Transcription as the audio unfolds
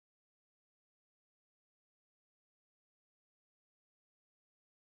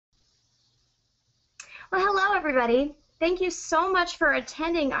Well, hello, everybody. Thank you so much for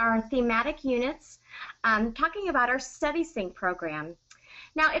attending our thematic units, talking about our StudySync program.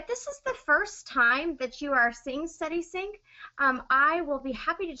 Now, if this is the first time that you are seeing StudySync, I will be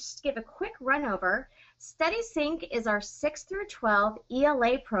happy to just give a quick run over. StudySync is our 6 through 12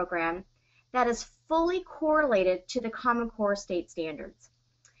 ELA program that is fully correlated to the Common Core state standards.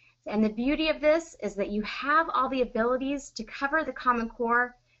 And the beauty of this is that you have all the abilities to cover the Common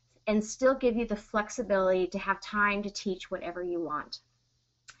Core and still give you the flexibility to have time to teach whatever you want.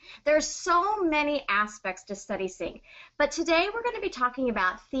 There's so many aspects to StudySync, but today we're going to be talking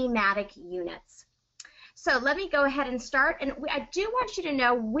about thematic units. So let me go ahead and start, and I do want you to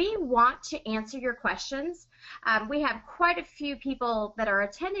know we want to answer your questions. We have quite a few people that are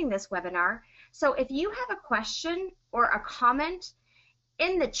attending this webinar, so if you have a question or a comment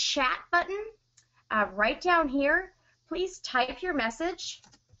in the chat button right down here, please type your message.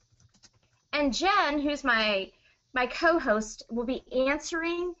 And Jen, who's my co-host, will be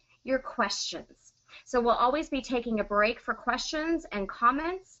answering your questions. So we'll always be taking a break for questions and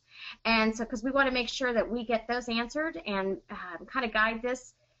comments, and so because we want to make sure that we get those answered and kind of guide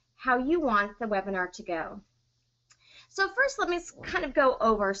this how you want the webinar to go. So first, let me kind of go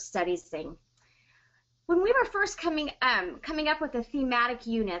over StudySync. When we were first coming up with the thematic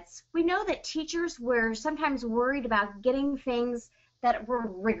units, we know that teachers were sometimes worried about getting things that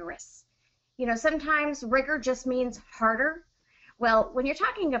were rigorous. You know, sometimes rigor just means harder. Well, when you're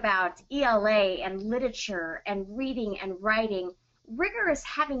talking about ELA and literature and reading and writing, rigor is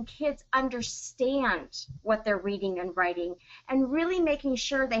having kids understand what they're reading and writing and really making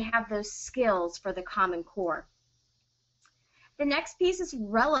sure they have those skills for the Common Core. The next piece is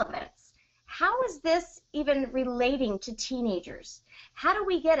relevance. How is this even relating to teenagers? How do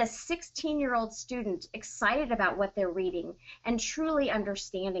we get a 16-year-old student excited about what they're reading and truly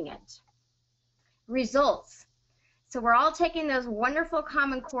understanding it? Results. So we're all taking those wonderful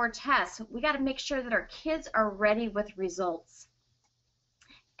Common Core tests. We got to make sure that our kids are ready with results.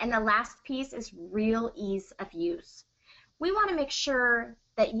 And the last piece is real ease of use. We want to make sure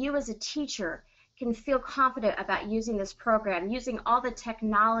that you as a teacher can feel confident about using this program, using all the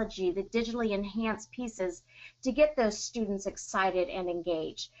technology, the digitally enhanced pieces to get those students excited and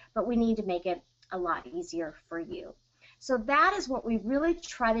engaged. But we need to make it a lot easier for you. So that is what we really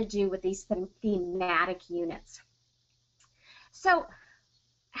try to do with these thematic units. So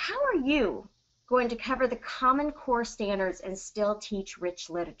how are you going to cover the Common Core standards and still teach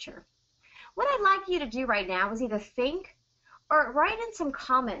rich literature? What I'd like you to do right now is either think or write in some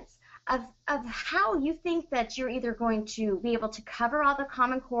comments of how you think that you're either going to be able to cover all the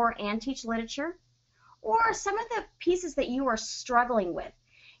Common Core and teach literature, or some of the pieces that you are struggling with.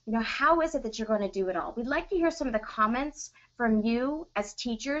 You know, how is it that you're going to do it all? We'd like to hear some of the comments from you as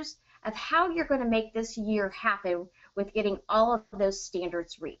teachers of how you're going to make this year happen with getting all of those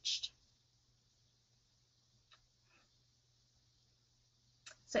standards reached.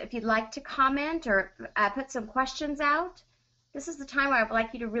 So if you'd like to comment or put some questions out, this is the time where I'd like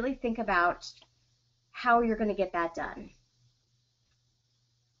you to really think about how you're going to get that done.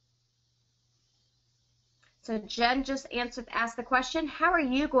 So Jen just asked the question, how are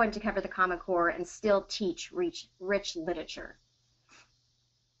you going to cover the Common Core and still teach rich literature?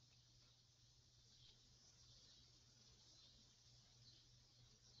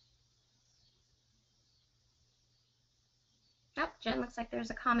 Oh, Jen, looks like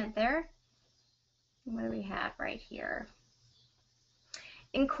there's a comment there. What do we have right here?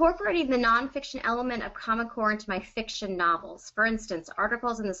 Incorporating the nonfiction element of Common Core into my fiction novels. For instance,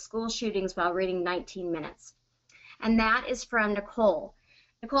 articles in the school shootings while reading 19 minutes. And that is from Nicole.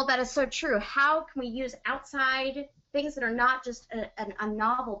 Nicole, that is so true. How can we use outside things that are not just a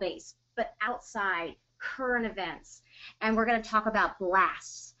novel base, but outside current events? And we're going to talk about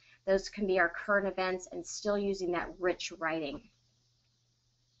blasts. Those can be our current events and still using that rich writing.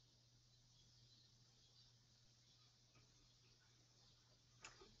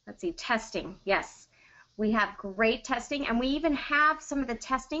 Let's see, testing, yes. We have great testing, and we even have some of the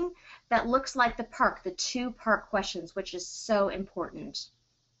testing that looks like the PARC, the 2-part questions, which is so important.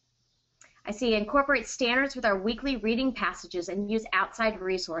 I see incorporate standards with our weekly reading passages and use outside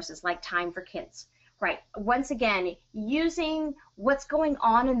resources like Time for Kids. Right, once again, using what's going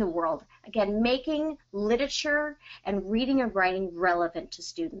on in the world. Again, making literature and reading and writing relevant to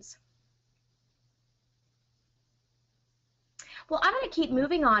students. Well, I'm going to keep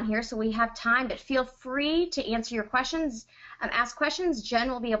moving on here so we have time, but feel free to answer your questions, ask questions. Jen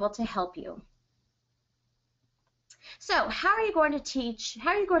will be able to help you. So how are you going to teach,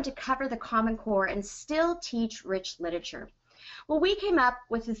 how are you going to cover the Common Core and still teach rich literature? Well, we came up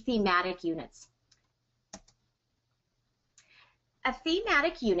with the thematic units. a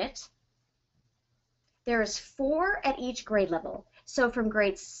thematic unit, there's 4 at each grade level. So from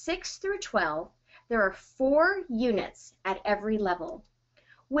grades 6 through 12, there are 4 units at every level.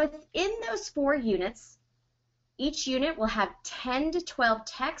 Within those 4 units, each unit will have 10 to 12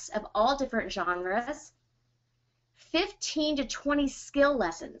 texts of all different genres, 15 to 20 skill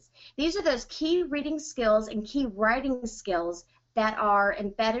lessons. These are those key reading skills and key writing skills that are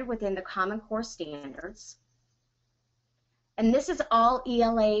embedded within the Common Core standards. And this is all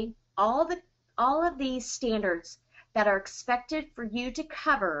ELA, all of these standards that are expected for you to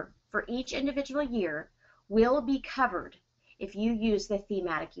cover for each individual year will be covered if you use the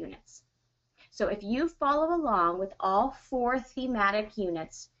thematic units. So if you follow along with all 4 thematic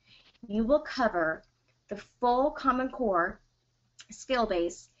units, you will cover the full Common Core skill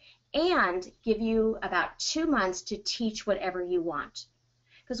base and give you about 2 months to teach whatever you want.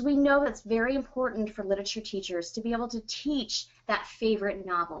 Because we know it's very important for literature teachers to be able to teach that favorite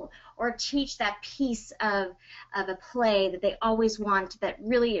novel or teach that piece of a play that they always want that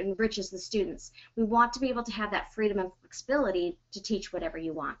really enriches the students. We want to be able to have that freedom and flexibility to teach whatever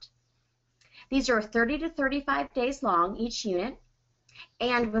you want. These are 30 to 35 days long, each unit,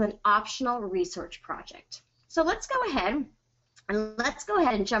 and with an optional research project. So let's go ahead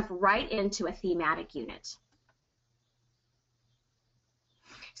and jump right into a thematic unit.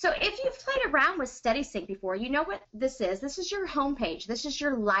 So if you've played around with StudySync before, you know what this is. This is your homepage. This is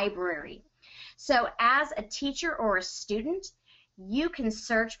your library. So as a teacher or a student, you can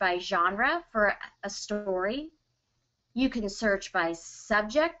search by genre for a story. You can search by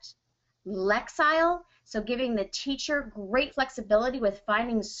subject, lexile, so giving the teacher great flexibility with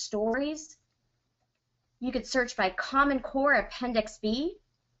finding stories. You could search by Common Core Appendix B,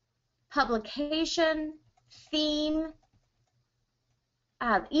 publication, theme,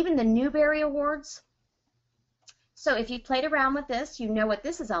 even the Newbery Awards. So if you've played around with this, you know what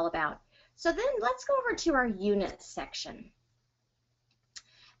this is all about. So then let's go over to our unit section.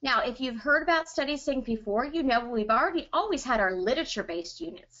 Now, if you've heard about StudySync before, you know we've always had our literature-based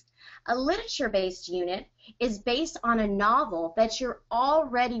units. A literature-based unit is based on a novel that you're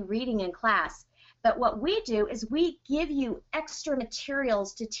already reading in class. But what we do is we give you extra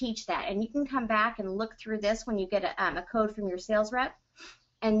materials to teach that. And you can come back and look through this when you get a code from your sales rep.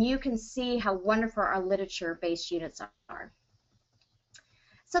 And you can see how wonderful our literature-based units are.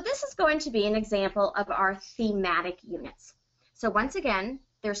 So this is going to be an example of our thematic units. So once again,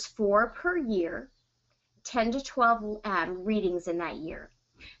 there's 4 per year, 10 to 12 readings in that year.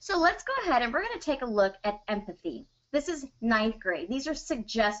 So let's go ahead and we're going to take a look at empathy. This is 9th grade. These are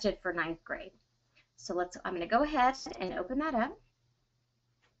suggested for 9th grade. So I'm going to go ahead and open that up.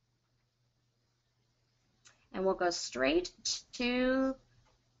 And we'll go straight to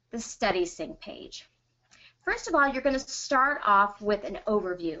the StudySync page. First of all, you're going to start off with an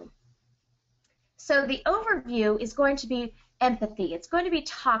overview. So the overview is going to be empathy. It's going to be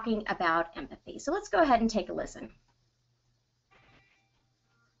talking about empathy. So let's go ahead and take a listen.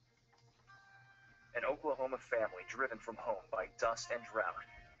 An Oklahoma family driven from home by dust and drought.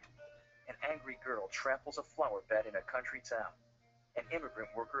 An angry girl tramples a flower bed in a country town. An immigrant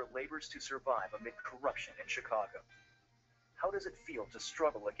worker labors to survive amid corruption in Chicago. How does it feel to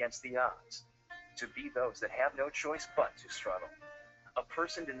struggle against the odds? To be those that have no choice but to struggle. A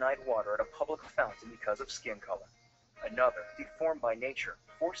person denied water at a public fountain because of skin color. Another, deformed by nature,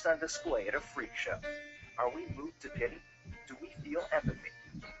 forced on display at a freak show. Are we moved to pity? Do we feel empathy?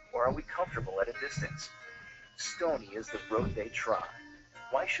 Or are we comfortable at a distance? Stony is the road they trod.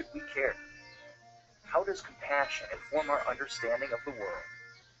 Why should we care? How does compassion inform our understanding of the world?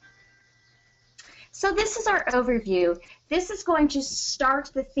 So this is our overview. This is going to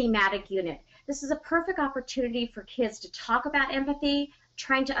start the thematic unit. This is a perfect opportunity for kids to talk about empathy,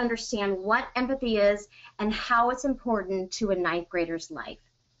 trying to understand what empathy is and how it's important to a 9th grader's life.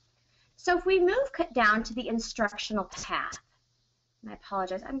 So if we move down to the instructional path, and I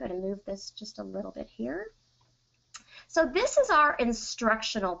apologize, I'm going to move this just a little bit here. So this is our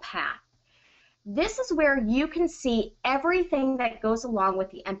instructional path. This is where you can see everything that goes along with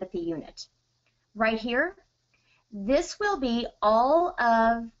the empathy unit. Right here, this will be all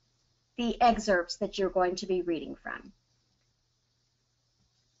of the excerpts that you're going to be reading from.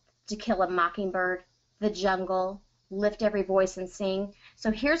 To Kill a Mockingbird, The Jungle, Lift Every Voice and Sing.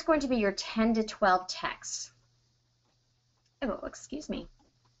 So here's going to be your 10 to 12 texts. Oh, excuse me.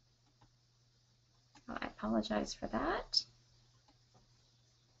 Oh, I apologize for that.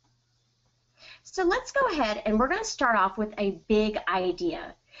 So let's go ahead and we're going to start off with a big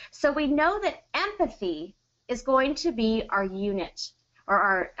idea. So we know that empathy is going to be our unit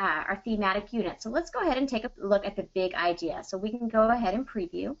or our thematic unit. So let's go ahead and take a look at the big idea. So we can go ahead and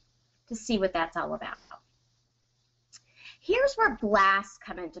preview to see what that's all about. Here's where blasts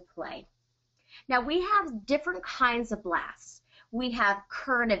come into play. Now we have different kinds of blasts. We have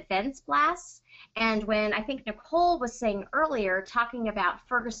current events blasts, and when I think Nicole was saying earlier, talking about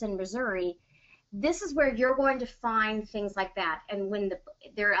Ferguson, Missouri, this is where you're going to find things like that. And when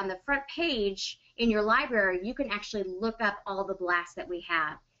they're on the front page in your library, you can actually look up all the blasts that we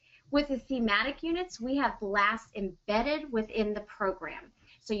have. With the thematic units, we have blasts embedded within the program,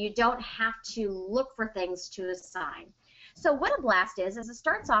 so you don't have to look for things to assign. So what a blast is it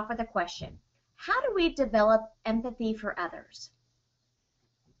starts off with a question. How do we develop empathy for others?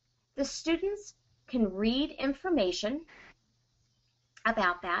 The students can read information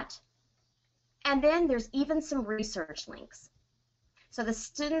about that, and then there's even some research links. So the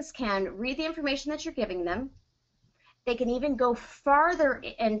students can read the information that you're giving them. They can even go farther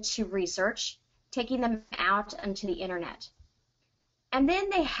into research, taking them out onto the internet. And then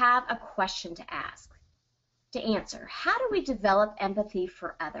they have a question to ask, to answer. How do we develop empathy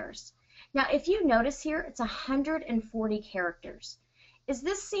for others? Now, if you notice here, it's 140 characters. Does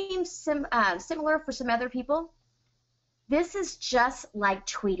this seem similar for some other people? This is just like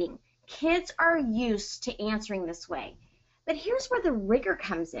tweeting. Kids are used to answering this way. But here's where the rigor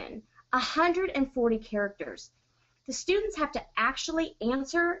comes in, 140 characters. The students have to actually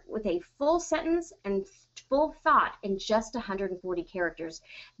answer with a full sentence and full thought in just 140 characters.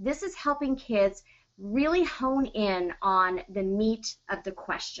 This is helping kids really hone in on the meat of the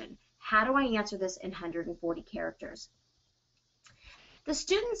question. How do I answer this in 140 characters? The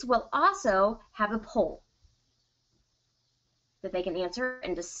students will also have a poll that they can answer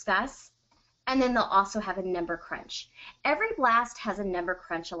and discuss, and then they'll also have a number crunch. Every blast has a number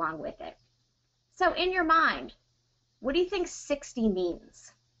crunch along with it. So in your mind, what do you think 60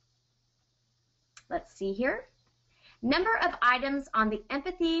 means? Let's see here. Number of items on the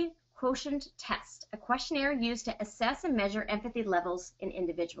empathy quotient test, a questionnaire used to assess and measure empathy levels in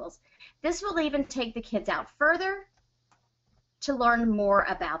individuals. This will even take the kids out further to learn more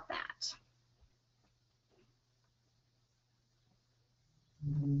about that.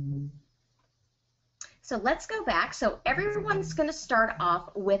 So let's go back. So everyone's going to start off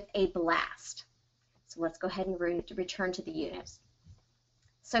with a blast. So let's go ahead and return to the units.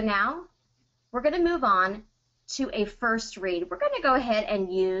 So now we're going to move on to a first read. We're going to go ahead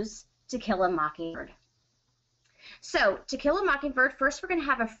and use To Kill a Mockingbird. So To Kill a Mockingbird, first we're going to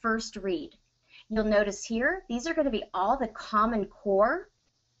have a first read. You'll notice here, these are going to be all the common core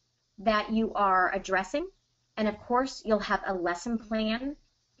that you are addressing. And of course, you'll have a lesson plan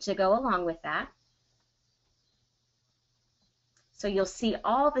to go along with that. So you'll see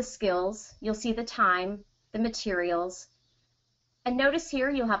all the skills, you'll see the time, the materials. And notice here,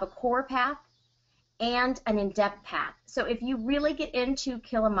 you'll have a core path and an in-depth path. So if you really get into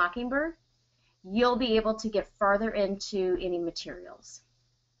Kill a Mockingbird, you'll be able to get farther into any materials.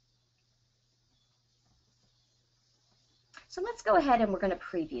 So let's go ahead and we're going to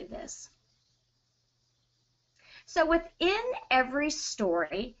preview this. So within every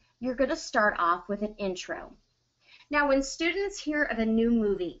story, you're going to start off with an intro. Now, when students hear of a new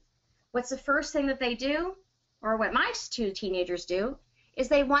movie, what's the first thing that they do, or what my two teenagers do, is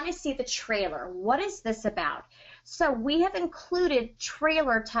they want to see the trailer. What is this about? So we have included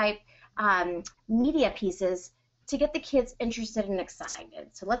trailer type media pieces to get the kids interested and excited.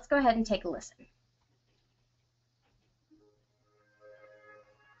 So let's go ahead and take a listen.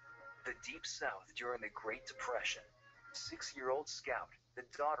 The Deep South during the Great Depression. 6-year-old Scout, the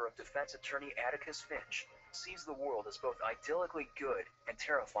daughter of defense attorney Atticus Finch, sees the world as both idyllically good and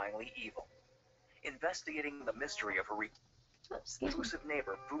terrifyingly evil. Investigating the mystery of her reclusive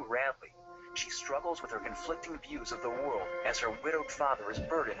neighbor, Boo Radley, she struggles with her conflicting views of the world as her widowed father is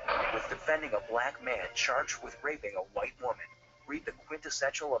burdened with defending a black man charged with raping a white woman. Read the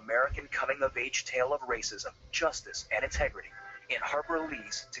quintessential American coming-of-age tale of racism, justice, and integrity in Harper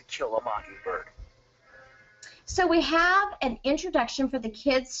Lee's To Kill a Mockingbird. So we have an introduction for the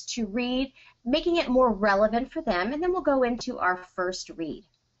kids to read, making it more relevant for them, and then we'll go into our first read.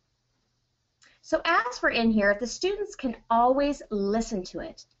 So as we're in here, the students can always listen to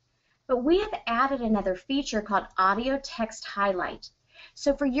it, but we have added another feature called audio text highlight.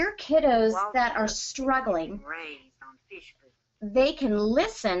 So for your kiddos that are struggling, they can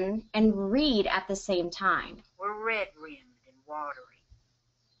listen and read at the same time. Were red-rimmed and watery.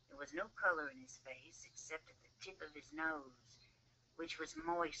 There was no color in his face except at the tip of his nose, which was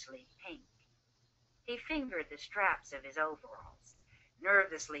moistly pink. He fingered the straps of his overalls,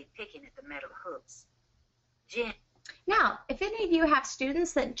 nervously picking at the metal hooks. Now, if any of you have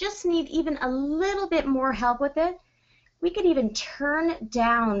students that just need even a little bit more help with it, we could even turn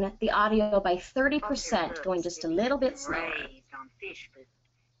down the audio by 30%, going just a little bit slower. Raised on fish, but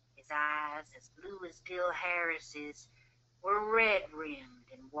his eyes, as blue as Bill Harris's, were red-rimmed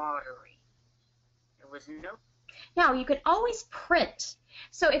and watery. There was no... Now, you could always print.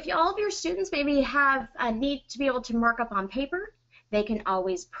 So if all of your students maybe have a need to be able to mark up on paper, they can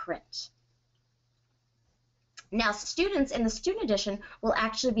always print. Now, students in the Student Edition will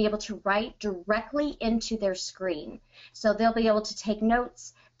actually be able to write directly into their screen. So they'll be able to take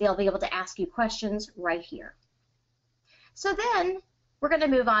notes, they'll be able to ask you questions right here. So then, we're going to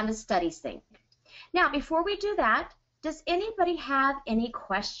move on to StudySync. Now, before we do that, does anybody have any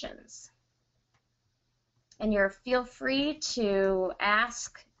questions? And feel free to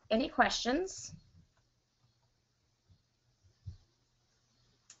ask any questions.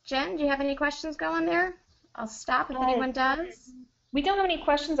 Jen, do you have any questions going there? I'll stop if anyone does. We don't have any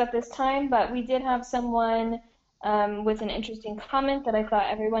questions at this time, but we did have someone with an interesting comment that I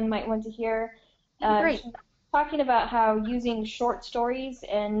thought everyone might want to hear. Great. Talking about how using short stories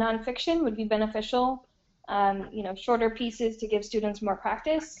and nonfiction would be beneficial, shorter pieces to give students more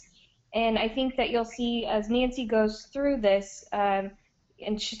practice. And I think that you'll see as Nancy goes through this, and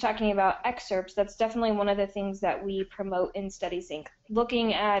she's talking about excerpts, that's definitely one of the things that we promote in StudySync.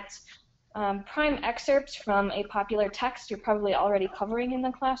 Looking at prime excerpts from a popular text you're probably already covering in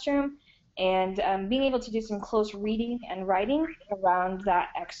the classroom, and being able to do some close reading and writing around that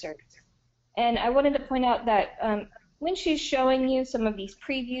excerpt. And I wanted to point out that when she's showing you some of these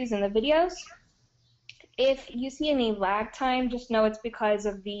previews in the videos, if you see any lag time, just know it's because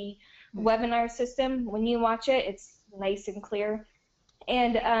of the webinar system. When you watch it, it's nice and clear.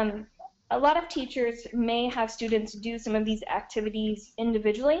 And a lot of teachers may have students do some of these activities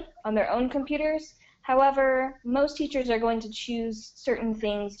individually on their own computers. However, most teachers are going to choose certain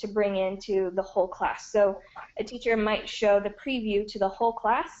things to bring into the whole class. So a teacher might show the preview to the whole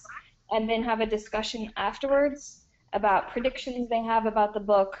class and then have a discussion afterwards about predictions they have about the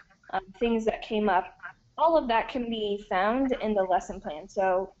book, things that came up. All of that can be found in the lesson plan.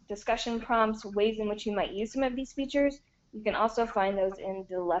 So discussion prompts, ways in which you might use some of these features, you can also find those in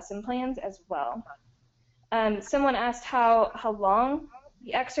the lesson plans as well. Someone asked how long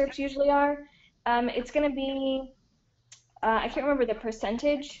the excerpts usually are. It's going to be, I can't remember the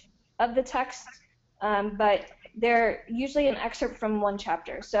percentage of the text, but they're usually an excerpt from one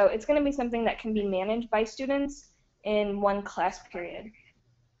chapter. So it's going to be something that can be managed by students in one class period.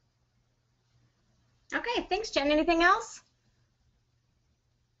 Okay, thanks, Jen. Anything else?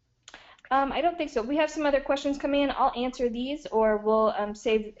 I don't think so. We have some other questions coming in. I'll answer these, or we'll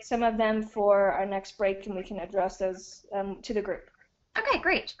save some of them for our next break, and we can address those to the group. Okay,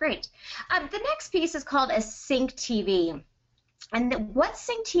 great, great. The next piece is called a Sync TV. And what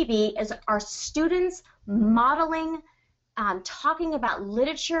Sync TV is our students modeling, talking about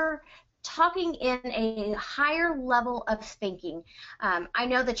literature, talking in a higher level of thinking. I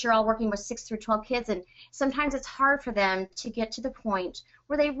know that you're all working with 6 through 12 kids, and sometimes it's hard for them to get to the point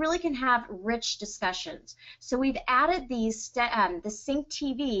where they really can have rich discussions. So we've added these, the Sync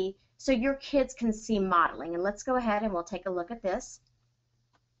TV, so your kids can see modeling. And let's go ahead and we'll take a look at this.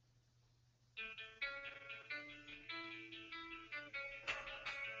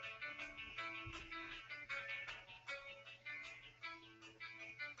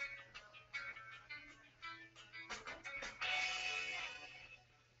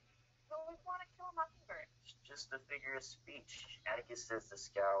 Just a figure of speech. Atticus says to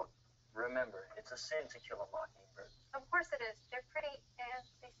Scout, remember, it's a sin to kill a mockingbird. Of course it is. They're pretty and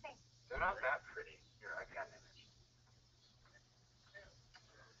they sing. They're not that pretty. Here, I got an image.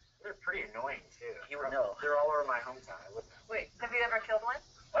 They're pretty annoying, too. He would know. They're all over my hometown. I live there. Wait, have you ever killed one?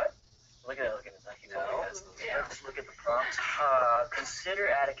 What? Look at it. He totally has. Yeah. Let's look at the prompt.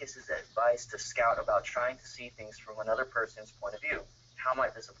 Consider Atticus's advice to Scout about trying to see things from another person's point of view. How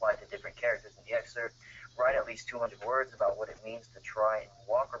might this apply to different characters in the excerpt? Write at least 200 words about what it means to try and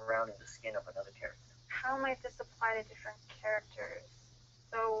walk around in the skin of another character. How might this apply to different characters?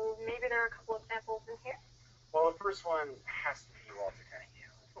 So maybe there are a couple examples in here? Well, the first one has to be Walter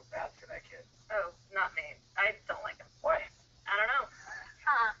Cunningham. I feel bad for that kid. Oh, not me. I don't like him. Why? I don't know.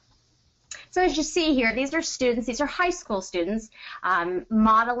 Huh. So as you see here, these are students, these are high school students,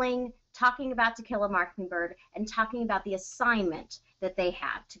 modeling, talking about To Kill a Mockingbird, and talking about the assignment that they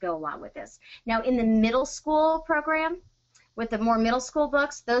have to go along with this. Now in the middle school program, with the more middle school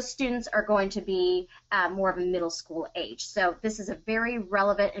books, those students are going to be more of a middle school age. So this is a very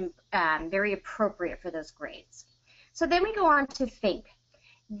relevant and very appropriate for those grades. So then we go on to think.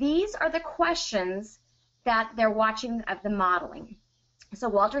 These are the questions that they're watching of the modeling. So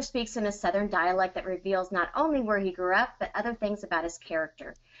Walter speaks in a Southern dialect that reveals not only where he grew up, but other things about his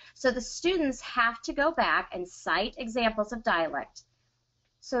character. So the students have to go back and cite examples of dialect,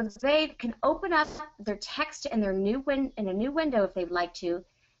 so they can open up their text in their new in a new window if they'd like to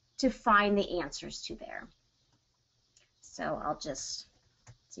find the answers to there. So I'll just,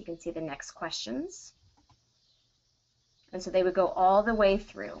 so you can see the next questions. And so they would go all the way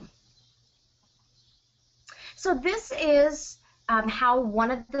through. So this is how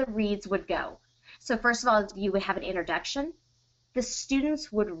one of the reads would go. So first of all, you would have an introduction. The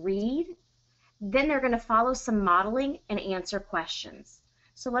students would read. Then they're going to follow some modeling and answer questions.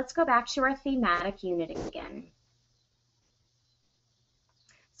 So let's go back to our thematic unit again.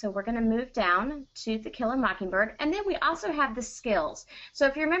 So we're going to move down to the Kill a Mockingbird, and then we also have the skills. So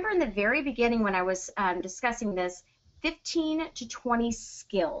if you remember in the very beginning when I was discussing this, 15 to 20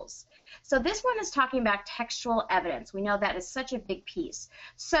 skills. So this one is talking about textual evidence. We know that is such a big piece.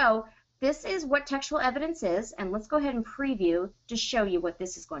 So this is what textual evidence is, and let's go ahead and preview to show you what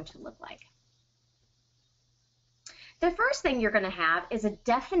this is going to look like. The first thing you're going to have is a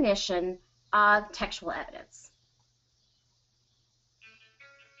definition of textual evidence.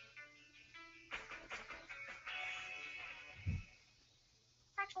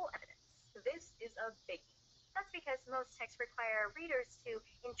 Textual evidence. This is a biggie. That's because most texts require readers to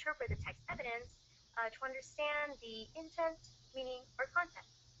interpret the text evidence to understand the intent, meaning, or content.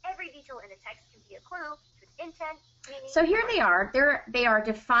 Every detail in the text can be a clue to its intent, meaning. So here they are. They are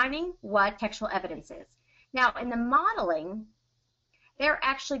defining what textual evidence is. Now, in the modeling, they're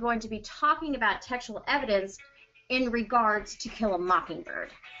actually going to be talking about textual evidence in regards to Kill a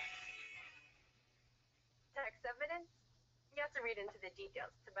Mockingbird. Text evidence? You have to read into the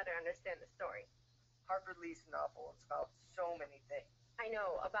details to better understand the story. Harper Lee's novel. It's about so many things. I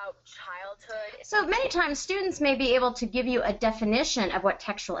know, about childhood. So many times students may be able to give you a definition of what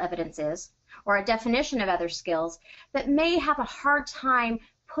textual evidence is, or a definition of other skills, but may have a hard time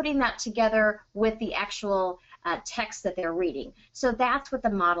putting that together with the actual text that they're reading. So that's what the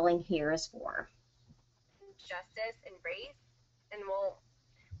modeling here is for. Justice and race, and well,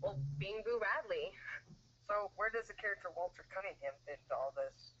 being Boo Radley. So where does the character Walter Cunningham fit into all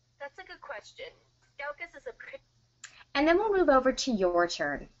this? That's a good question. Doukas is a pretty... And then we'll move over to your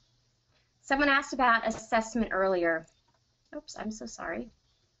turn. Someone asked about assessment earlier. Oops, I'm so sorry.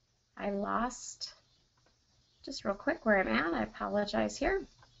 I lost just real quick where I'm at. I apologize here.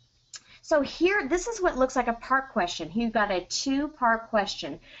 So here, this is what looks like a part question. You've got a two-part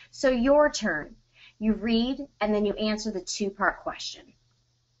question. So your turn. You read, and then you answer the two-part question,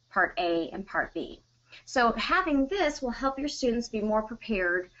 part A and part B. So having this will help your students be more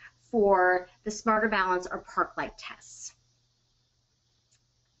prepared for the Smarter Balance or Park-like tests.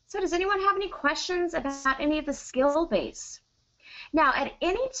 So does anyone have any questions about any of the skill base? Now, at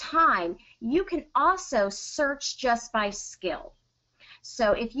any time, you can also search just by skill.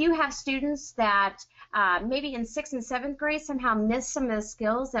 So if you have students that maybe in 6th and 7th grade somehow missed some of the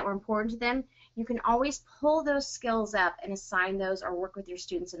skills that were important to them, you can always pull those skills up and assign those or work with your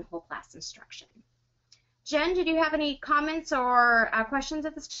students in whole class instruction. Jen, did you have any comments or questions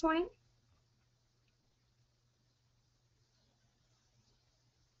at this point?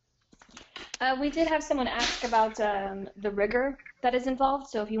 We did have someone ask about the rigor that is involved.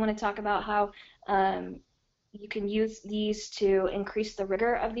 So if you want to talk about how you can use these to increase the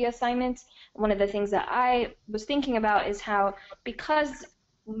rigor of the assignments, one of the things that I was thinking about is how, because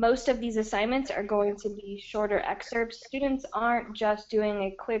most of these assignments are going to be shorter excerpts, students aren't just doing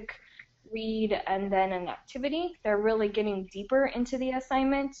a quick read and then an activity. They're really getting deeper into the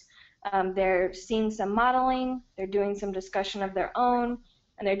assignment. They're seeing some modeling, they're doing some discussion of their own,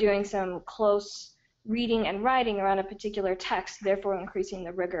 and they're doing some close reading and writing around a particular text, therefore increasing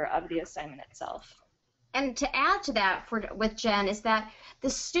the rigor of the assignment itself. And to add to that with Jen is that the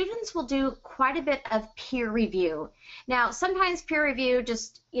students will do quite a bit of peer review. Now, sometimes peer review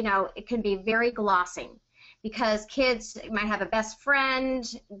just, it can be very glossing because kids might have a best friend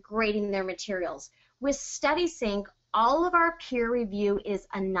grading their materials. With StudySync, all of our peer review is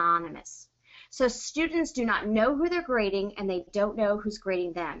anonymous. So students do not know who they're grading and they don't know who's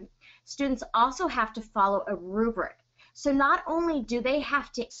grading them. Students also have to follow a rubric. So not only do they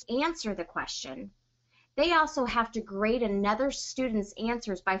have to answer the question, they also have to grade another student's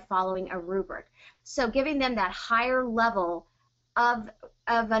answers by following a rubric. So giving them that higher level of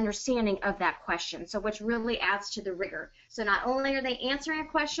understanding of that question, so which really adds to the rigor. So not only are they answering a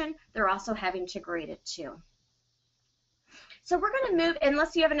question, they're also having to grade it too. So we're going to move,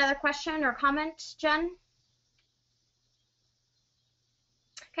 unless you have another question or comment, Jen?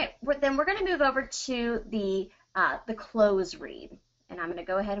 Okay, then we're going to move over to the close read. And I'm going to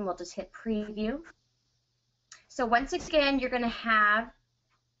go ahead and we'll just hit preview. So once again, you're going to have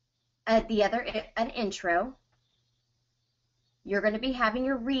an intro. You're going to be having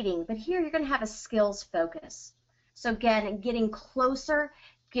your reading, but here you're going to have a skills focus. So again, getting closer,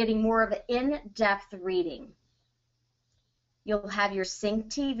 getting more of an in-depth reading. You'll have your sync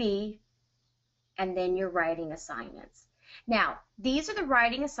TV and then your writing assignments. Now, these are the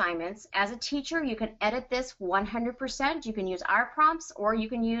writing assignments. As a teacher, you can edit this 100%. You can use our prompts or you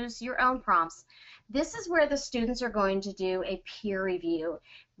can use your own prompts. This is where the students are going to do a peer review,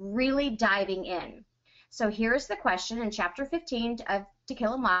 really diving in. So here's the question in Chapter 15 of To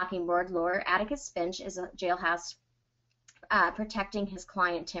Kill a Mockingbird. Lawyer Atticus Finch is a jailhouse protecting his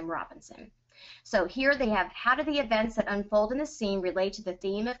client Tim Robinson. So here they have, how do the events that unfold in the scene relate to the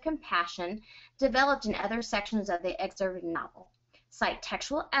theme of compassion developed in other sections of the excerpted novel? Cite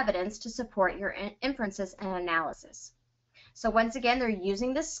textual evidence to support your inferences and analysis. So once again, they're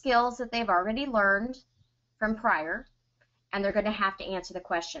using the skills that they've already learned from prior, and they're going to have to answer the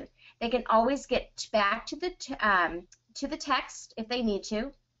question. They can always get back to the text if they need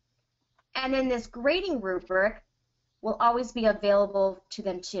to, and then this grading rubric will always be available to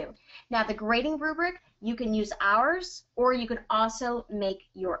them too. Now the grading rubric, you can use ours or you can also make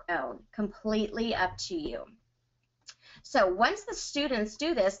your own, completely up to you. So once the students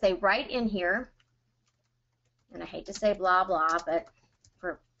do this, they write in here, and I hate to say blah blah, but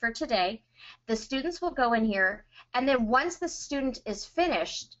for today, the students will go in here, and then once the student is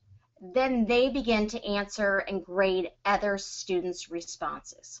finished, then they begin to answer and grade other students'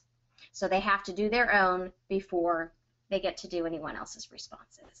 responses. So they have to do their own before they get to do anyone else's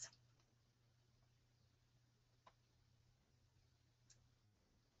responses.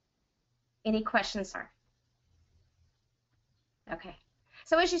 Any questions, sir? Okay.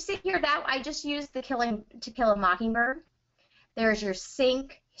 So as you see here, that I just used the To Kill a Mockingbird. There's your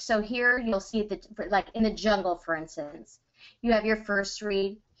sync. So here you'll see like in the jungle, for instance, you have your first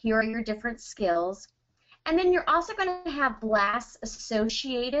read. Here are your different skills, and then you're also going to have blasts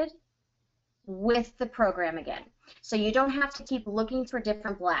associated with the program again. So you don't have to keep looking for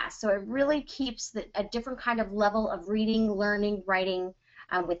different blasts. So it really keeps a different kind of level of reading, learning, writing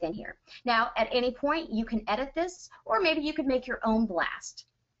within here. Now, at any point, you can edit this, or maybe you could make your own blast.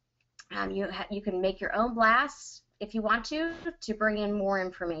 You can make your own blasts if you want to bring in more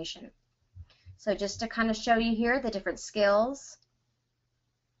information. So just to kind of show you here the different skills.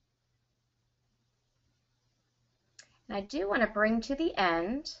 And I do want to bring to the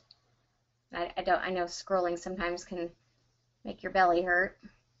end. I know scrolling sometimes can make your belly hurt.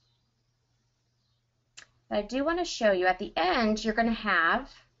 But I do want to show you at the end, you're going to have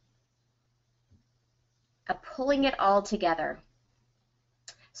a pulling it all together.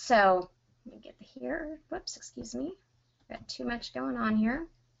 So let me get here. Whoops, excuse me. Got too much going on here.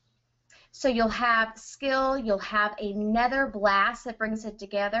 So you'll have skill, you'll have another blast that brings it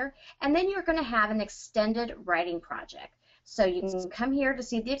together, and then you're going to have an extended writing project. So you can come here to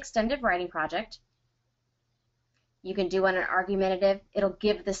see the extended writing project. You can do on an argumentative. It'll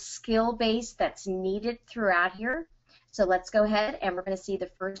give the skill base that's needed throughout here. So let's go ahead and we're going to see the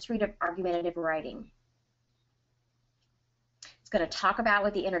first read of argumentative writing. It's going to talk about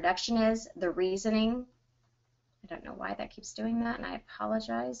what the introduction is, the reasoning. I don't know why that keeps doing that, and I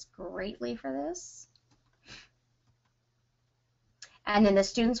apologize greatly for this. And then the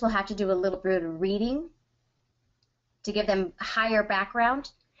students will have to do a little bit of reading to give them higher background.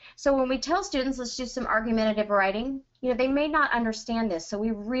 So when we tell students, let's do some argumentative writing, they may not understand this, so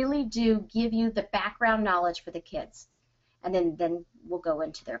we really do give you the background knowledge for the kids. And then we'll go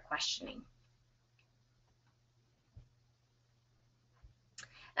into their questioning.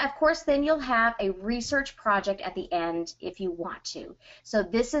 Of course, then you'll have a research project at the end if you want to. So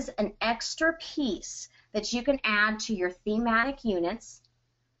this is an extra piece that you can add to your thematic units.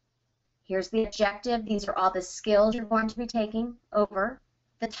 Here's the objective. These are all the skills you're going to be taking over,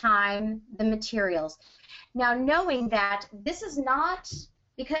 the time, the materials. Now, knowing that this is not,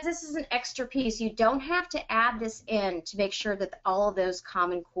 because this is an extra piece, you don't have to add this in to make sure that all of those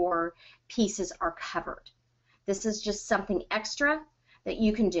Common Core pieces are covered. This is just something extra that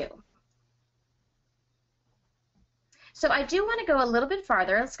you can do. So I do want to go a little bit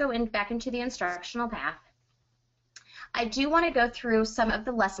farther. Let's go back into the instructional path. I do want to go through some of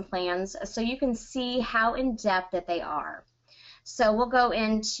the lesson plans so you can see how in-depth that they are. So we'll go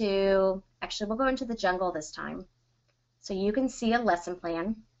into, actually we'll go into the jungle this time. So you can see a lesson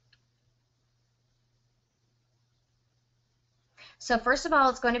plan. So first of all,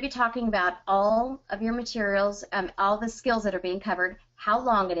 it's going to be talking about all of your materials, all the skills that are being covered, how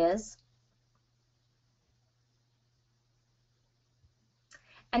long it is,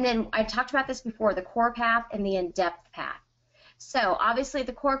 and then I talked about this before, the core path and the in-depth path. So obviously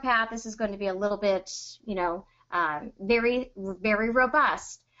the core path, this is going to be a little bit, you know, very, very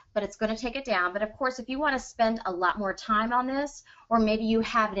robust, but it's going to take it down. But of course, if you want to spend a lot more time on this, or maybe you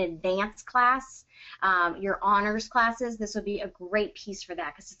have an advanced class, your honors classes, this would be a great piece for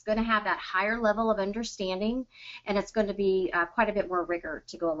that, because it's going to have that higher level of understanding, and it's going to be quite a bit more rigor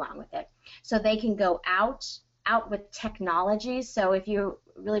to go along with it. So they can go out with technology. So if you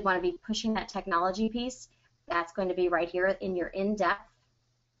really want to be pushing that technology piece, that's going to be right here in your in-depth.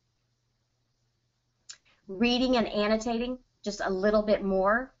 Reading and annotating, just a little bit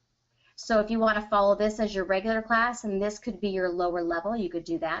more. So if you want to follow this as your regular class, and this could be your lower level, you could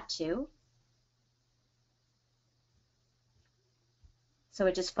do that too. So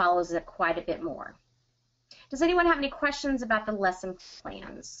it just follows it quite a bit more. Does anyone have any questions about the lesson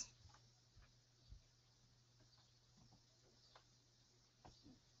plans?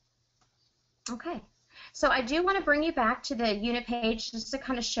 Okay. So I do want to bring you back to the unit page just to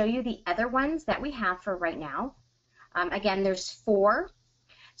kind of show you the other ones that we have for right now. Again, there's 4.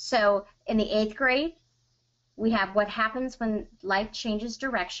 So in the 8th grade, we have what happens when life changes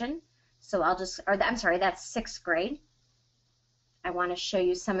direction. So I'm sorry, that's 6th grade. I want to show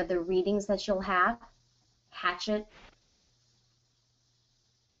you some of the readings that you'll have. Hatchet,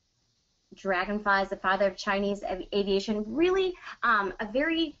 Dragonflies, the father of Chinese aviation. Really a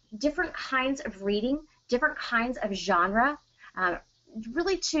very different kinds of reading, different kinds of genre,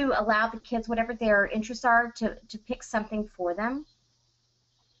 really to allow the kids, whatever their interests are, to pick something for them.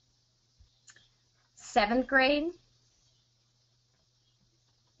 7th grade,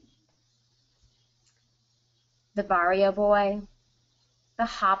 The Barrio Boy, The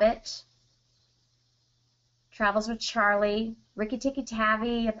Hobbit, Travels with Charlie, Rikki Tikki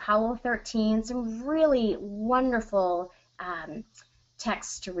Tavi, Apollo 13, some really wonderful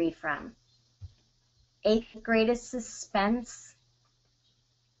texts to read from. 8th grade is Suspense,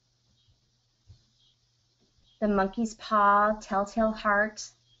 The Monkey's Paw, Telltale Heart,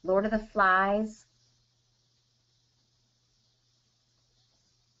 Lord of the Flies.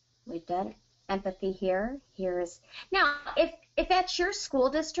 We've done empathy here. Now, if at your school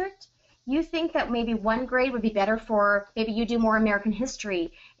district you think that maybe one grade would be better for, maybe you do more American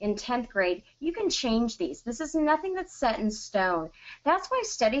history in 10th grade, you can change these. This is nothing that's set in stone. That's why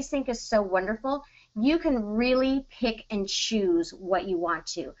StudySync is so wonderful. You can really pick and choose what you want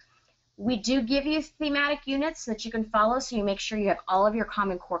to. We do give you thematic units that you can follow, so you make sure you have all of your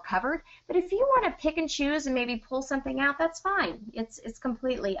Common Core covered. But if you want to pick and choose and maybe pull something out, that's fine. It's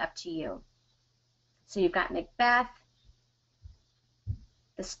completely up to you. So you've got Macbeth,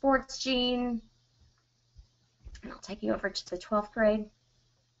 the Sports Gene, and I'll take you over to the 12th grade.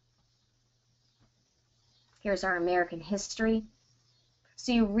 Here's our American history.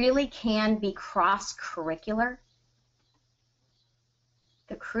 So you really can be cross-curricular.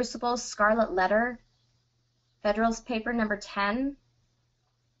 The Crucible, Scarlet Letter, Federalist Paper number 10. I'm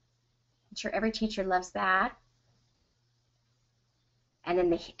sure every teacher loves that. And then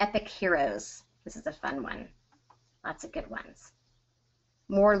the Epic Heroes. This is a fun one. Lots of good ones.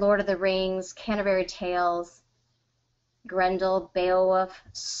 More Lord of the Rings, Canterbury Tales, Grendel, Beowulf.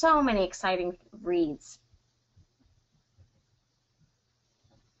 So many exciting reads.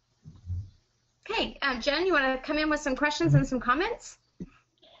 Okay, Jen, you want to come in with some questions and some comments?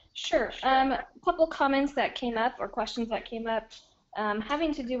 Sure. A couple comments that came up, or questions that came up,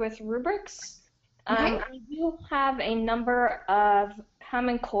 having to do with rubrics. Okay. We do have a number of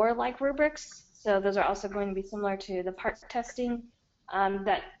Common Core-like rubrics, so those are also going to be similar to the part testing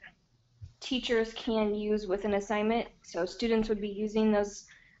that teachers can use with an assignment. So students would be using those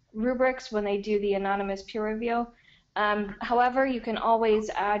rubrics when they do the anonymous peer review. However, you can always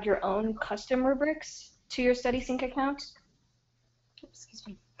add your own custom rubrics to your StudySync account. Excuse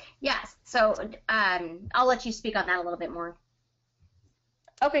me. Yes, so I'll let you speak on that a little bit more.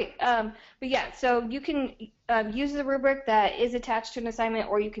 Okay, but yeah, so you can use the rubric that is attached to an assignment,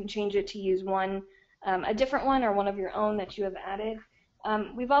 or you can change it to use one, a different one, or one of your own that you have added.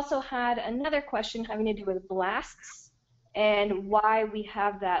 We've also had another question having to do with blasts and why we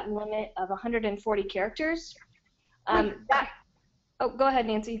have that limit of 140 characters. Oh, go ahead,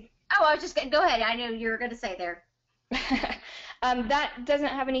 Nancy. Oh, I was just going to go ahead. I knew you were going to say there. That doesn't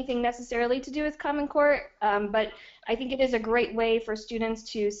have anything necessarily to do with Common Core, but I think it is a great way for students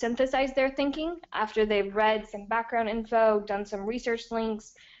to synthesize their thinking after they've read some background info, done some research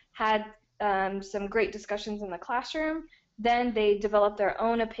links, had some great discussions in the classroom. Then they develop their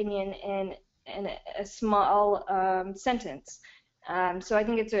own opinion in a small sentence. So I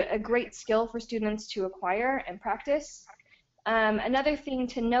think it's a great skill for students to acquire and practice. Another thing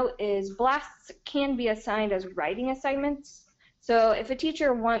to note is blasts can be assigned as writing assignments. So if a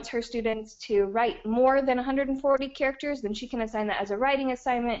teacher wants her students to write more than 140 characters, then she can assign that as a writing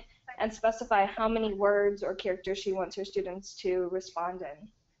assignment and specify how many words or characters she wants her students to respond in.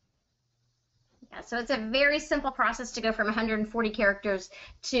 Yeah, so it's a very simple process to go from 140 characters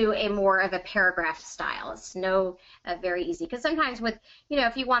to a more of a paragraph style. It's very easy, because sometimes with,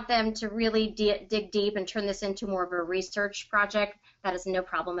 if you want them to really dig deep and turn this into more of a research project, that is no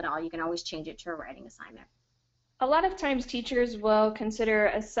problem at all. You can always change it to a writing assignment. A lot of times teachers will consider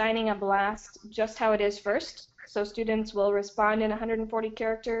assigning a blast just how it is first. So students will respond in 140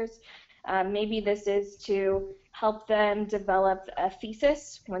 characters. Maybe this is to help them develop a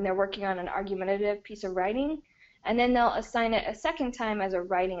thesis when they're working on an argumentative piece of writing. And then they'll assign it a second time as a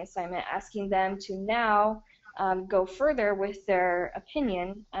writing assignment, asking them to now go further with their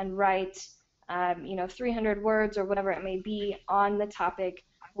opinion and write 300 words or whatever it may be on the topic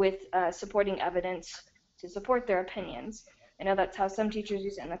with supporting evidence to support their opinions. I know that's how some teachers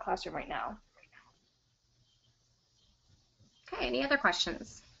use it in the classroom right now. Okay, any other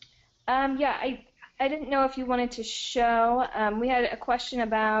questions? Yeah, I didn't know if you wanted to show. We had a question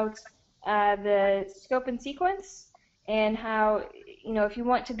about the scope and sequence, and how, if you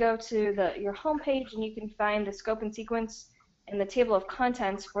want to go to your home page and you can find the scope and sequence and the table of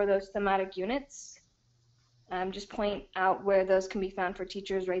contents for those thematic units. Just point out where those can be found for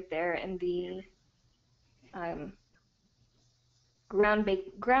teachers right there in the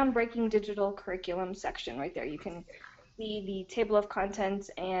groundbreaking digital curriculum section right there. You can see the table of contents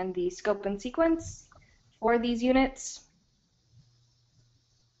and the scope and sequence for these units.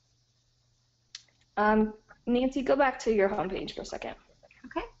 Nancy, go back to your home page for a second.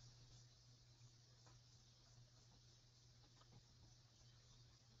 Okay.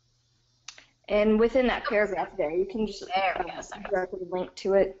 And within that paragraph there, you can just directly link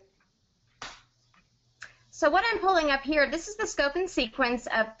to it. So what I'm pulling up here, this is the scope and sequence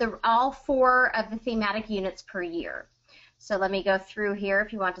of all 4 of the thematic units per year. So let me go through here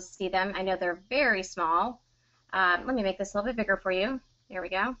if you want to see them. I know they're very small. Let me make this a little bit bigger for you. There we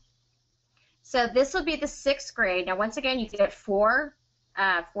go. So this will be the 6th grade. Now once again, you get 4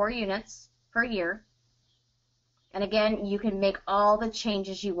 units per year. And again, you can make all the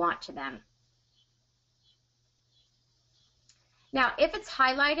changes you want to them. Now if it's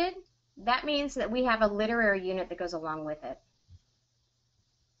highlighted, that means that we have a literary unit that goes along with it.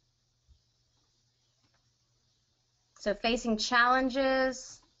 So facing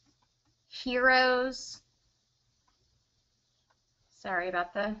challenges, heroes. Sorry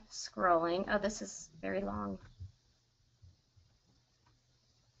about the scrolling. Oh, this is very long.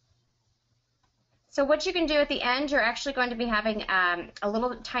 So what you can do at the end, you're actually going to be having a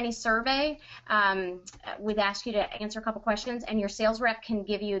little tiny survey. We'd ask you to answer a couple questions, and your sales rep can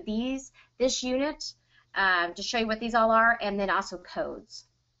give you this unit to show you what these all are, and then also codes.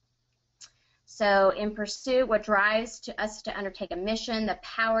 So in pursuit, what drives us to undertake a mission, the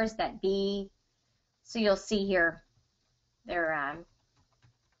powers that be. So you'll see here, they're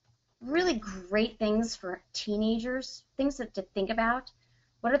really great things for teenagers, things to think about.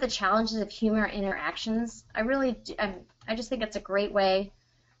 What are the challenges of human interactions? I just think it's a great way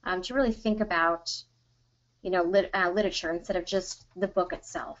to really think about, literature instead of just the book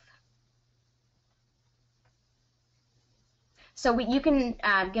itself. So you can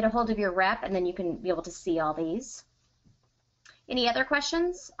get a hold of your rep, and then you can be able to see all these. Any other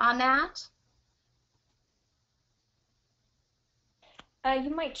questions on that? You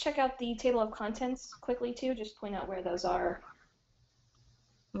might check out the table of contents quickly too. Just point out where those are.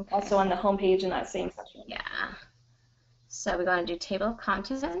 Okay. Also on the home page in that same section. Yeah. So we're going to do table of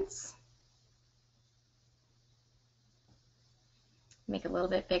contents. Make it a little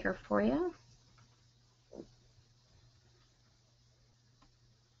bit bigger for you.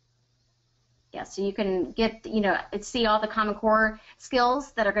 Yeah, so you can get, see all the Common Core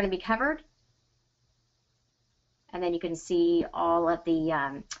skills that are going to be covered. And then you can see all of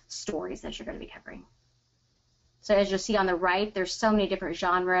the stories that you're going to be covering. So as you'll see on the right, there's so many different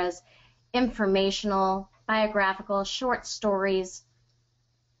genres: informational, biographical, short stories,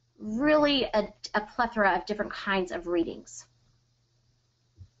 really a plethora of different kinds of readings.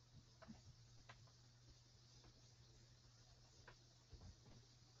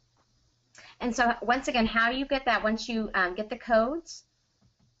 And so once again, how you get that, once you get the codes,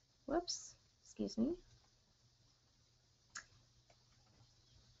 whoops, excuse me,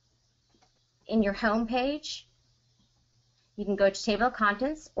 in your home page, you can go to table of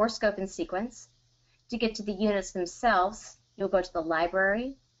contents or scope and sequence. To get to the units themselves, you'll go to the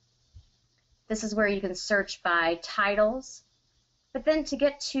library. This is where you can search by titles. But then to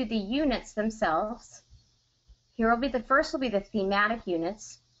get to the units themselves, here will be the first will be the thematic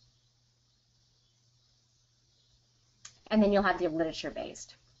units, and then you'll have the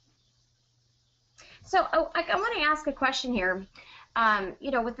literature-based. So I want to ask a question here.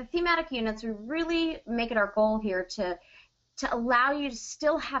 You know, with the thematic units, we really make it our goal here to allow you to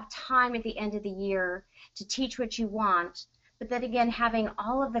still have time at the end of the year to teach what you want, but then again, having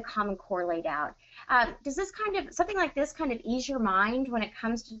all of the Common Core laid out. Does this something like this kind of ease your mind when it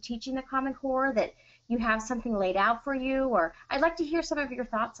comes to teaching the Common Core, that you have something laid out for you? Or I'd like to hear some of your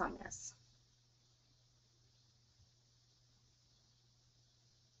thoughts on this.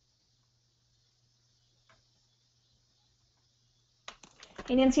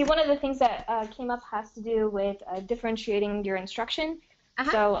 Hey, Nancy, one of the things that came up has to do with differentiating your instruction.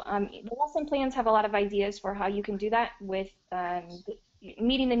 So the lesson plans have a lot of ideas for how you can do that with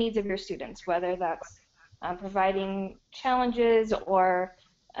meeting the needs of your students, whether that's providing challenges or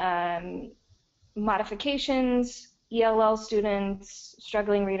modifications, ELL students,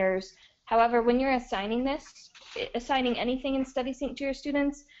 struggling readers. However, when you're assigning anything in StudySync to your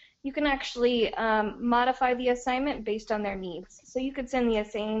students, you can actually modify the assignment based on their needs. So you could send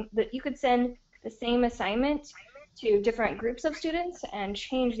the same assignment to different groups of students and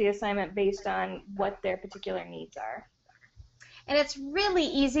change the assignment based on what their particular needs are. And it's really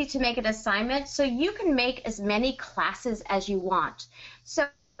easy to make an assignment, so you can make as many classes as you want. So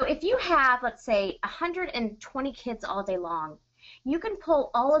if you have, let's say, 120 kids all day long, you can pull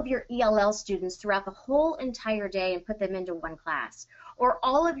all of your ELL students throughout the whole entire day and put them into one class, or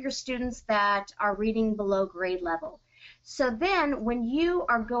all of your students that are reading below grade level. So then when you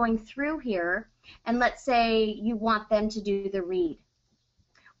are going through here, and let's say you want them to do the read,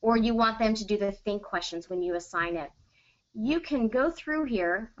 or you want them to do the think questions when you assign it, you can go through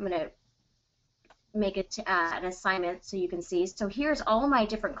here. I'm going to make it an assignment so you can see. So here's all my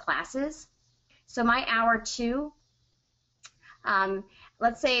different classes. So my hour 2,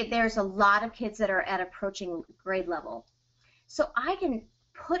 let's say there's a lot of kids that are at approaching grade level. So I can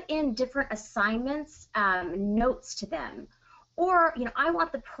put in different assignments, notes to them. Or, you know, I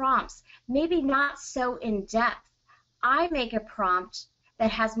want the prompts, maybe not so in-depth. I make a prompt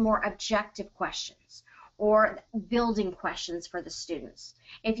that has more objective questions or building questions for the students.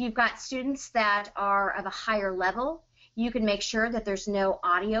 If you've got students that are of a higher level, you can make sure that there's no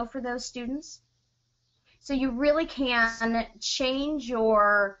audio for those students. So you really can change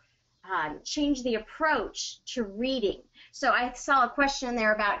your change the approach to reading. So I saw a question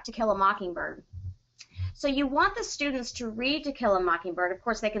there about To Kill a Mockingbird. So you want the students to read To Kill a Mockingbird. Of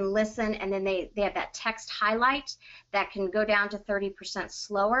course, they can listen, and then they have that text highlight that can go down to 30%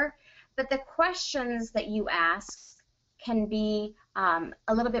 slower. But the questions that you ask can be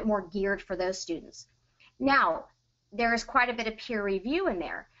a little bit more geared for those students. Now, there is quite a bit of peer review in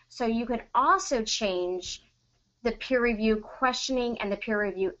there. So you can also change the peer review questioning and the peer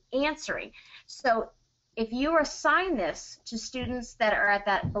review answering. So if you assign this to students that are at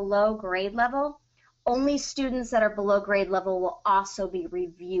that below grade level, only students that are below grade level will also be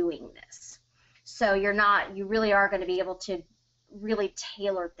reviewing this. So you really are going to be able to really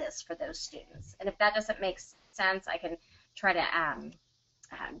tailor this for those students. And if that doesn't make sense, I can try to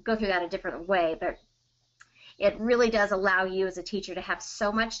go through that a different way, but it really does allow you as a teacher to have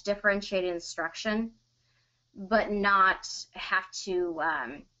so much differentiated instruction, but not have to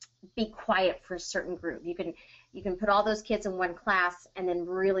be quiet for a certain group. You can put all those kids in one class and then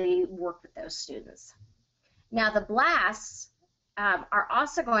really work with those students. Now the blasts are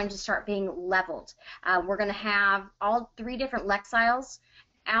also going to start being leveled. We're going to have all 3 different Lexiles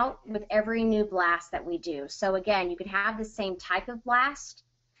out with every new blast that we do. So again, you can have the same type of blast,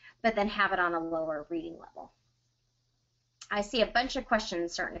 but then have it on a lower reading level. I see a bunch of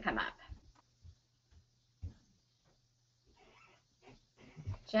questions starting to come up.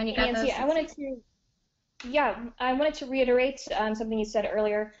 Jen, you got Nancy, those? I wanted to reiterate something you said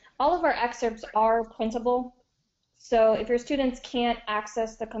earlier. All of our excerpts are printable. So if your students can't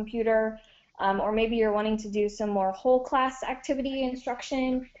access the computer, or maybe you're wanting to do some more whole class activity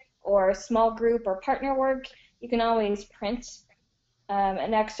instruction or small group or partner work, you can always print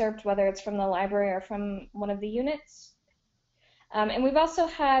an excerpt, whether it's from the library or from one of the units. And we've also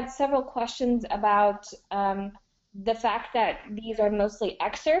had several questions about the fact that these are mostly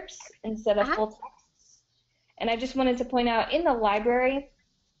excerpts instead of full texts. And I just wanted to point out, in the library,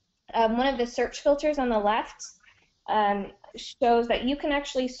 one of the search filters on the left shows that you can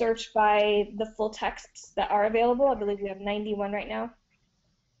actually search by the full texts that are available. I believe we have 91 right now.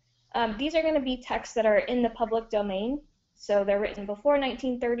 These are going to be texts that are in the public domain. So they're written before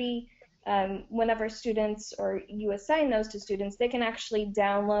 1930. Whenever students, or you assign those to students, they can actually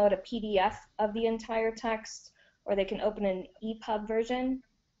download a PDF of the entire text, or they can open an EPUB version.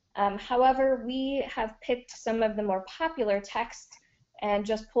 However, we have picked some of the more popular text and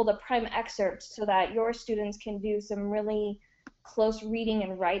just pulled a prime excerpt so that your students can do some really close reading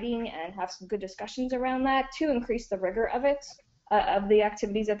and writing and have some good discussions around that to increase the rigor of it, of the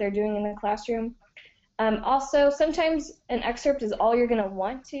activities that they're doing in the classroom. Also, sometimes an excerpt is all you're going to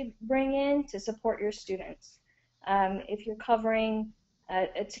want to bring in to support your students. If you're covering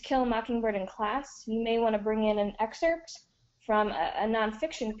To Kill a Mockingbird in class, you may want to bring in an excerpt from a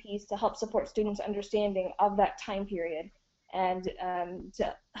nonfiction piece to help support students' understanding of that time period and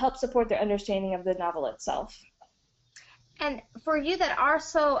to help support their understanding of the novel itself. And for you that are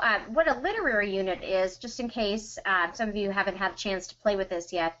so, what a literary unit is, just in case some of you haven't had a chance to play with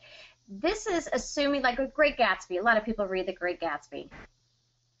this yet, this is assuming, like a Great Gatsby. A lot of people read The Great Gatsby.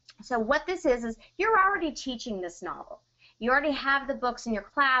 So what this is you're already teaching this novel. You already have the books in your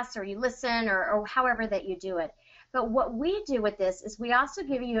class, or you listen, or however that you do it. But what we do with this is we also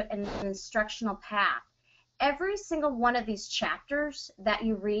give you an instructional path. Every single one of these chapters that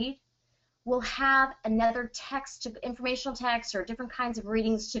you read will have another text, informational text, or different kinds of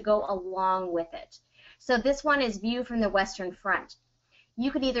readings to go along with it. So this one is View from the Western Front. You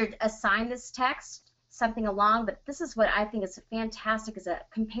could either assign this text something along, but this is what I think is fantastic, is a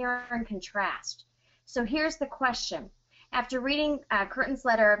compare and contrast. So here's the question. After reading Curtin's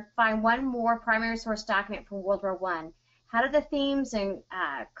letter, find one more primary source document from World War I. How do the themes in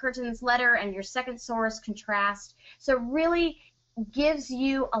Curtin's letter and your second source contrast? So really gives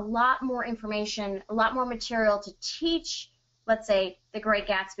you a lot more information, a lot more material to teach, let's say, The Great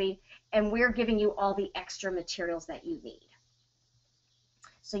Gatsby, and we're giving you all the extra materials that you need.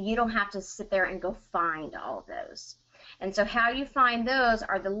 So you don't have to sit there and go find all of those. And so how you find those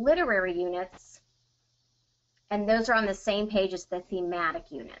are the literary units, and those are on the same page as the thematic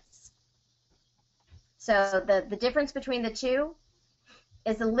units. So the difference between the two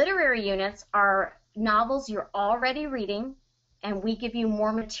is the literary units are novels you're already reading, and we give you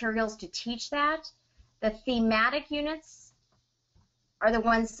more materials to teach that. The thematic units are the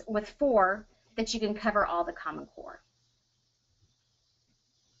ones with 4 that you can cover all the Common Core.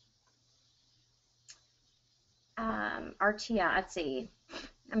 RTI, let's see.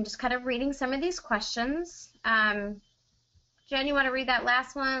 I'm just kind of reading some of these questions. Jen, you want to read that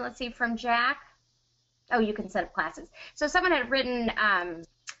last one? Let's see, from Jack. Oh, you can set up classes. So someone had written,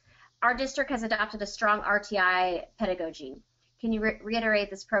 our district has adopted a strong RTI pedagogy. Can you reiterate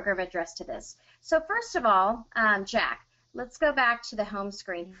this program addressed to this? So first of all, Jack, let's go back to the home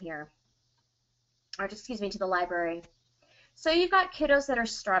screen here, or excuse me, to the library. So you've got kiddos that are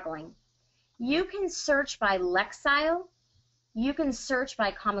struggling. You can search by Lexile. You can search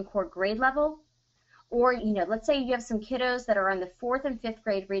by Common Core grade level, or, you know, let's say you have some kiddos that are on the 4th and 5th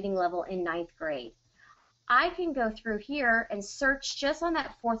grade reading level in 9th grade. I can go through here and search just on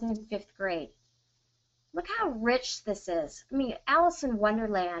that 4th and 5th grade. Look how rich this is. I mean, Alice in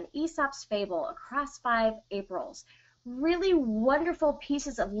Wonderland, Aesop's Fable, Across 5 Aprils, really wonderful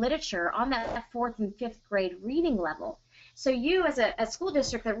pieces of literature on that 4th and 5th grade reading level. So you, as a school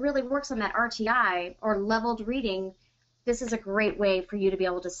district that really works on that RTI or leveled reading, this is a great way for you to be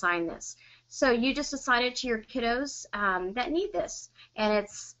able to assign this. So you just assign it to your kiddos that need this, and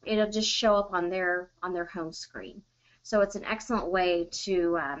it'll just show up on their home screen. So it's an excellent way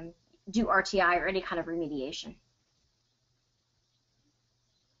to do RTI or any kind of remediation.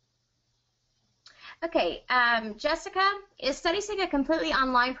 Okay, Jessica, is StudySync a completely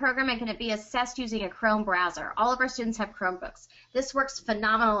online program, and can it be assessed using a Chrome browser? All of our students have Chromebooks. This works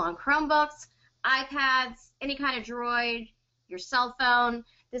phenomenal on Chromebooks, iPads, any kind of Droid, your cell phone.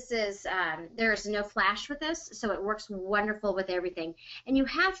 This is, there's no flash with this, so it works wonderful with everything. And you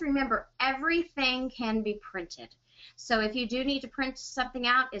have to remember, everything can be printed. So if you do need to print something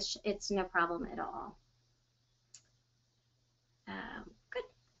out, it's no problem at all. Good,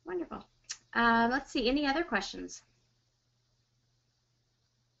 wonderful. Let's see, any other questions?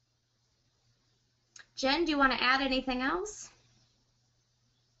 Jen, do you want to add anything else?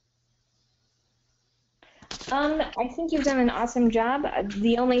 I think you've done an awesome job.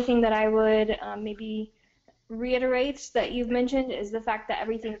 The only thing that I would maybe reiterate that you've mentioned is the fact that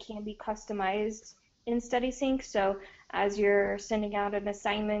everything can be customized in StudySync. So as you're sending out an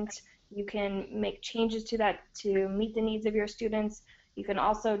assignment, you can make changes to that to meet the needs of your students. You can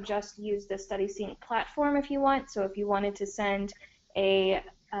also just use the StudySync platform if you want. So if you wanted to send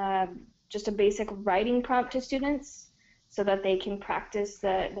just a basic writing prompt to students so that they can practice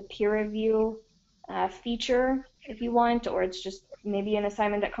the peer review feature if you want, or it's just maybe an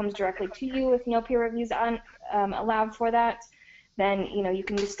assignment that comes directly to you with no peer reviews allowed for that, then you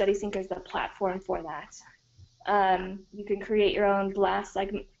can use StudySync as the platform for that. You can create your own blasts,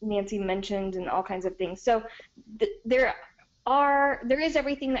 like Nancy mentioned, and all kinds of things. So there is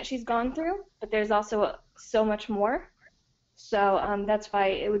everything that she's gone through, but there's also so much more. So that's why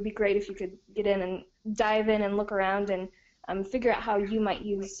it would be great if you could get in and dive in and look around and figure out how you might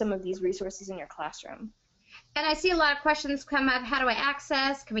use some of these resources in your classroom. And I see a lot of questions come up. How do I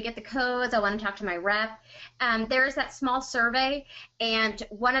access? Can we get the codes? I want to talk to my rep. There is that small survey, and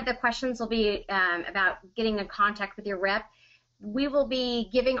one of the questions will be about getting in contact with your rep. We will be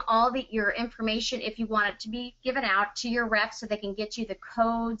giving all your information, if you want it to be given out, to your rep so they can get you the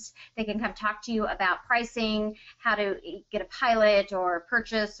codes. They can come talk to you about pricing, how to get a pilot or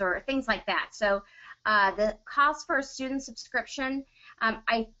purchase or things like that. So the cost for a student subscription,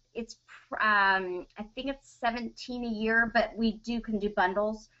 I think it's $17 a year, but we can do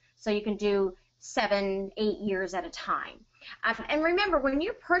bundles, so you can do 7, 8 years at a time. And remember, when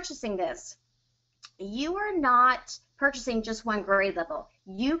you're purchasing this, you are not purchasing just one grade level.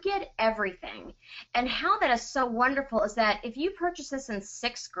 You get everything. And how that is so wonderful is that if you purchase this in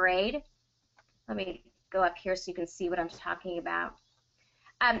 6th grade, let me go up here so you can see what I'm talking about.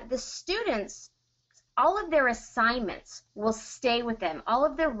 The students, all of their assignments will stay with them. All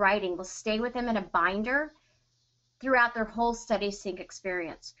of their writing will stay with them in a binder throughout their whole StudySync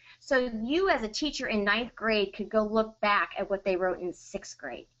experience. So you as a teacher in 9th grade could go look back at what they wrote in 6th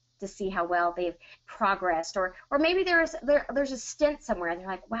grade to see how well they've progressed, or maybe there's a stint somewhere and they're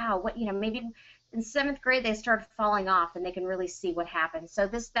like, wow, what, maybe in 7th grade they started falling off, and they can really see what happened. So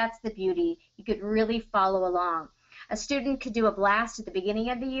that's the beauty. You could really follow along. A student could do a blast at the beginning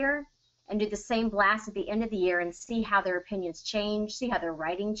of the year and do the same blast at the end of the year and see how their opinions change, see how their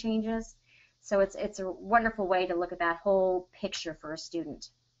writing changes. So it's a wonderful way to look at that whole picture for a student.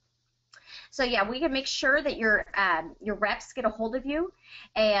 So yeah, we can make sure that your reps get a hold of you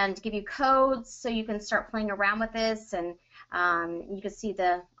and give you codes so you can start playing around with this, and you can see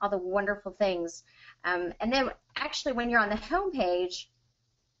all the wonderful things. And then actually when you're on the home page,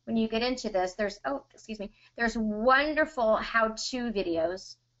 when you get into this, there's wonderful how-to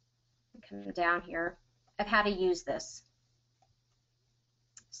videos. Come down here of how to use this.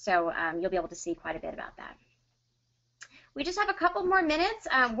 So you'll be able to see quite a bit about that. We just have a couple more minutes.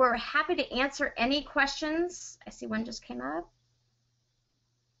 We're happy to answer any questions. I see one just came up.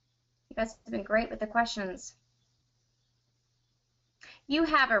 You guys have been great with the questions. You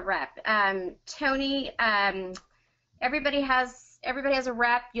have a rep. Tony, everybody has a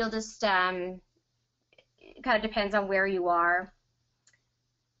rep. You'll just, it kind of depends on where you are.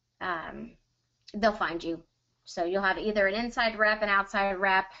 They'll find you. So you'll have either an inside rep, an outside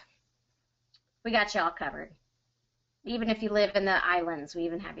rep. We got you all covered. Even if you live in the islands, we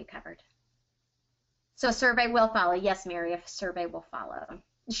even have you covered. So a survey will follow. Yes, Mary, a survey will follow.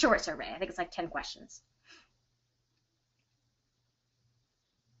 A short survey. I think it's like 10 questions.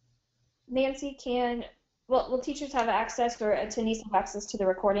 Nancy, will teachers have access, or attendees have access to the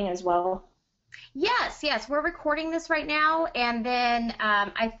recording as well? Yes, we're recording this right now, and then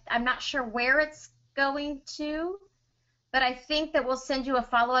I'm not sure where it's going to, but I think that we'll send you a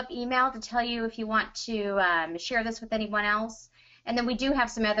follow-up email to tell you if you want to share this with anyone else. And then we do have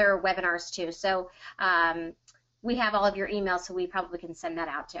some other webinars too, so we have all of your emails, so we probably can send that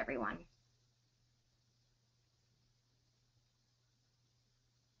out to everyone.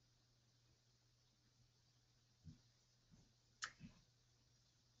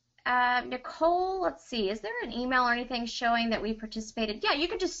 Nicole, let's see, is there an email or anything showing that we participated? Yeah, you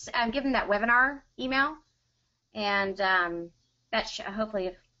could just give them that webinar email, and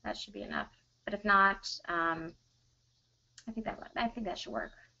hopefully that should be enough. But if not, I think that should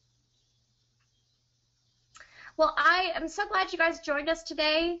work. Well, I am so glad you guys joined us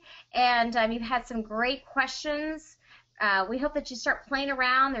today, and you've had some great questions. We hope that you start playing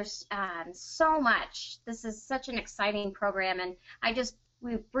around. There's so much. This is such an exciting program, and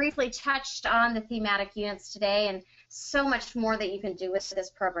we briefly touched on the thematic units today, and so much more that you can do with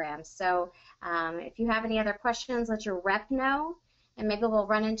this program. So if you have any other questions, let your rep know, and maybe we'll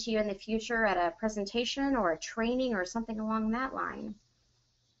run into you in the future at a presentation or a training or something along that line.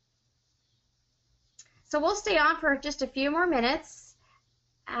 So we'll stay on for just a few more minutes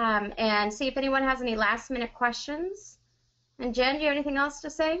and see if anyone has any last-minute questions. And Jen, do you have anything else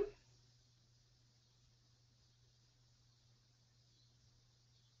to say?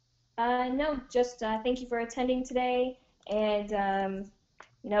 No, just thank you for attending today, and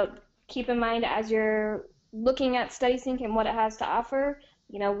keep in mind as you're looking at StudySync and what it has to offer,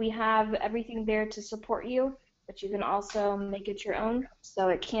 we have everything there to support you. but you can also make it your own. So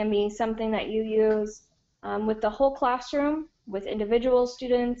it can be something that you use with the whole classroom, with individual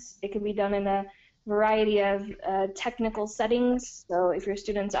students. It can be done in a variety of technical settings. So if your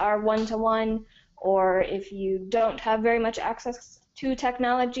students are one-to-one, or if you don't have very much access to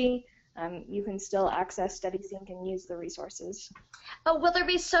technology, you can still access StudySync and use the resources. Oh, will there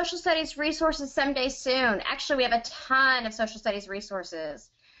be social studies resources someday soon? Actually, we have a ton of social studies resources.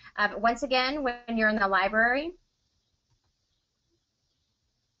 Once again, when you're in the library,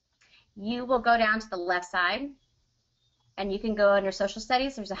 you will go down to the left side, and you can go under social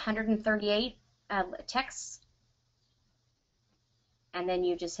studies. There's 138 texts, and then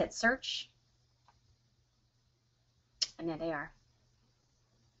you just hit search, and there they are.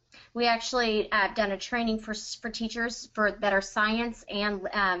 We actually done a training for teachers that are science and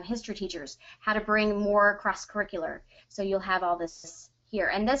history teachers, how to bring more cross-curricular. So you'll have all this here.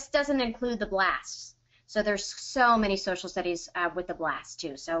 And this doesn't include the blasts. So there's so many social studies with the blast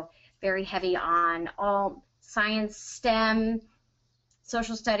too. So very heavy on all science, STEM,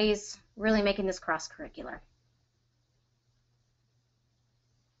 social studies, really making this cross-curricular.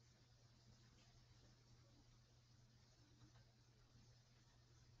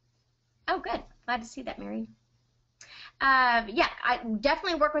 Oh, good. Glad to see that, Mary. Yeah, I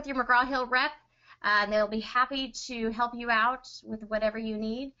definitely work with your McGraw-Hill rep. They'll be happy to help you out with whatever you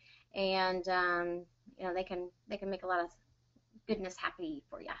need, and you know, they can make a lot of goodness happy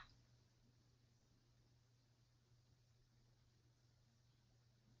for you.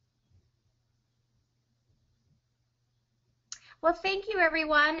 Well, thank you,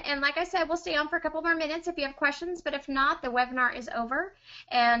 everyone. And like I said, we'll stay on for a couple more minutes if you have questions. But if not, the webinar is over,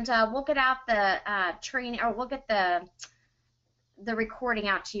 and we'll get out the training, or we'll get the recording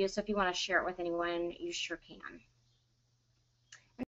out to you. So if you want to share it with anyone, you sure can.